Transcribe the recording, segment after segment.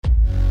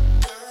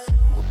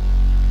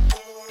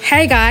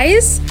Hey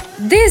guys,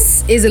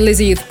 this is the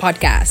Lazy Youth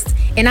Podcast,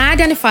 and I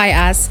identify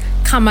as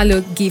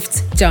Kamalu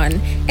Gift John,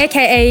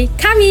 aka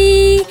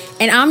Kami,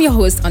 and I'm your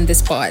host on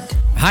this pod.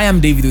 Hi, I'm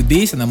David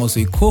Odeis, and I'm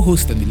also a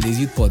co-host on the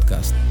Lazy Youth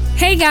Podcast.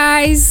 Hey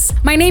guys,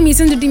 my name is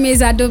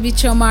Ndudimeza Adobe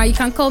Choma. You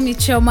can call me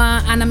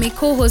Choma, and I'm a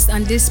co-host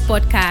on this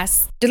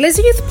podcast. The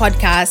Lazy Youth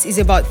Podcast is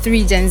about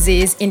 3 Gen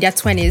Zs in their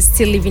 20s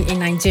still living in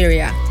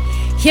Nigeria.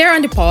 Here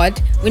on the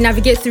pod, we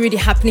navigate through the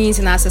happenings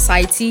in our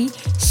society,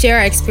 share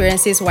our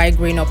experiences while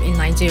growing up in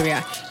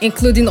Nigeria,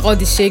 including all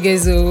the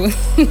shaggers.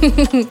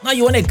 Now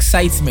you want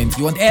excitement,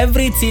 you want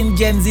everything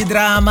Gen Z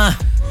drama.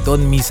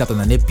 Don't miss out on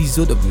an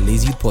episode of the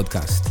Lazy Youth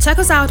Podcast. Check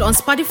us out on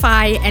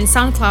Spotify and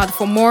SoundCloud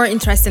for more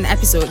interesting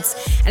episodes.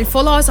 And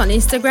follow us on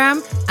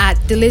Instagram at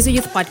The Lazy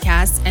Youth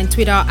Podcast and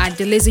Twitter at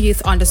The Lazy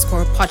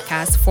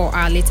Youth_podcast for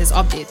our latest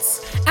updates.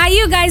 Are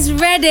you guys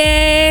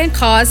ready?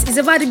 Cause it's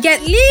about to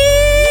get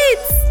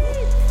lit!